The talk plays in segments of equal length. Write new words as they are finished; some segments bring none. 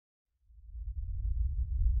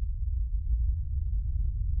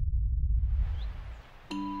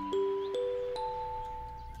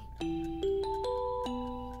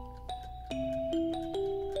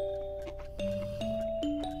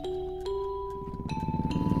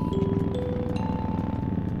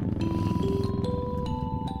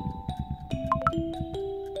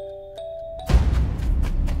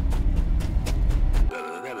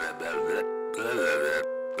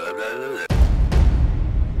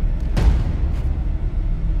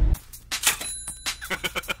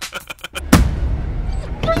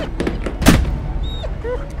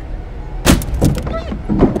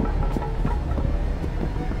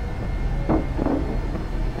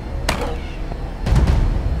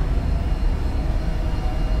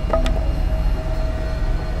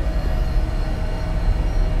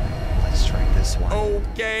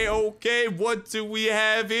Okay. What do we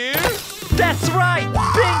have here? That's right!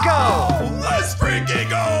 Bingo! Let's freaking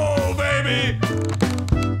go, baby!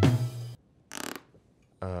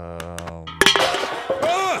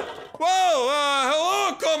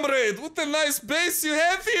 Hello, comrade! What a nice base you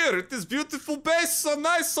have here! This beautiful base, so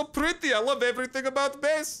nice, so pretty. I love everything about the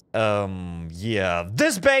base. Yeah.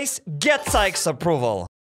 This base gets Ike's approval.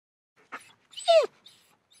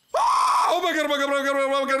 Oh my god,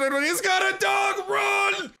 he's got a dog,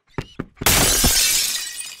 run!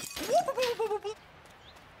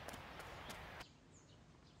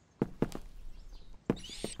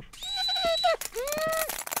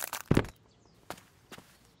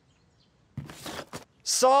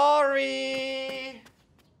 Sorry!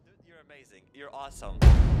 Dude, you're amazing. You're awesome.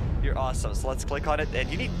 You're awesome. So let's click on it. And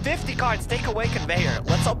you need 50 cards. Take away conveyor.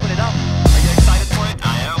 Let's open it up. Are you excited for it?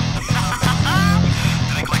 I am.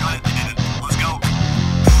 Did I click on it? I didn't. Let's go.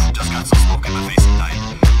 Just got some smoke in my face and died.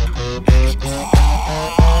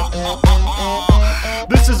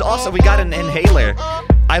 This is awesome. We got an inhaler.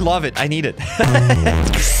 I love it. I need it.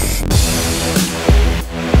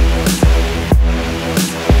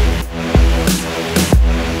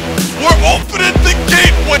 We're opening the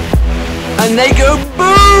gateway! And they go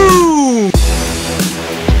boom!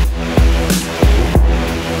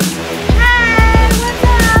 Hey, what's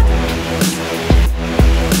up?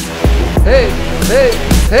 Hey!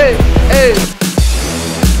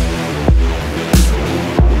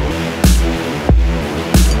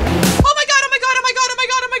 Oh my god!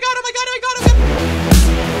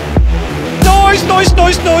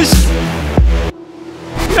 Noise!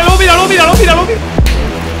 Míralo.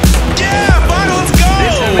 Yeah! Fine, let's go!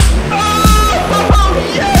 Oh,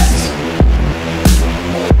 yes!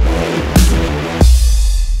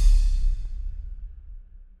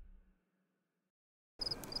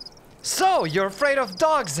 So, you're afraid of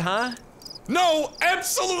dogs, huh? No,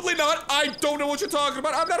 absolutely not. I don't know what you're talking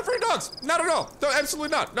about. I'm not afraid of dogs. Not at all. No, absolutely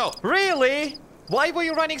not. No. Really? Why were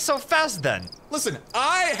you running so fast then? Listen,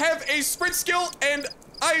 I have a sprint skill and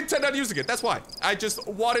I intend on using it. That's why. I just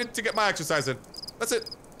wanted to get my exercise in. That's it.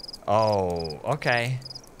 Oh, okay.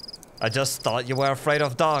 I just thought you were afraid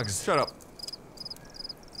of dogs. Shut up.